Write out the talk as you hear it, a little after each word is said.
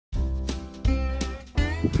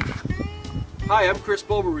Hi, I'm Chris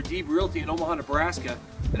Bober with Deeb Realty in Omaha, Nebraska,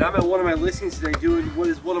 and I'm at one of my listings today doing what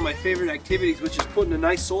is one of my favorite activities, which is putting a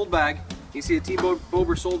nice sold bag. You see a Team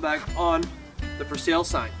Bober sold bag on the for sale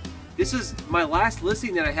sign. This is my last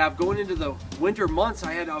listing that I have going into the winter months.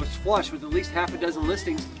 I was flush with at least half a dozen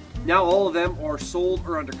listings. Now all of them are sold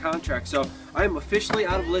or under contract. So I am officially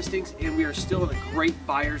out of listings and we are still in a great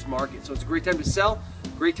buyer's market. So it's a great time to sell,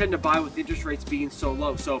 great time to buy with interest rates being so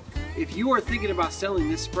low. So if you are thinking about selling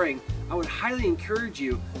this spring, I would highly encourage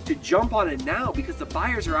you to jump on it now because the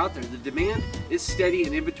buyers are out there. The demand is steady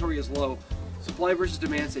and inventory is low. Supply versus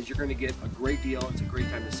demand says you're going to get a great deal. It's a great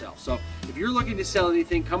time to sell. So if you're looking to sell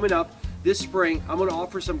anything coming up this spring, I'm going to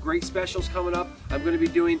offer some great specials coming up. I'm going to be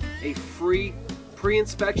doing a free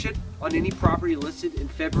pre-inspection on any property listed in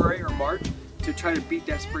February or March to try to beat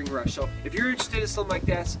that spring rush. So if you're interested in something like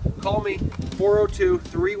that, call me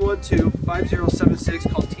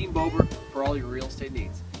 402-312-5076. Call Team Bober for all your real estate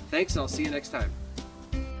needs. Thanks, and I'll see you next time.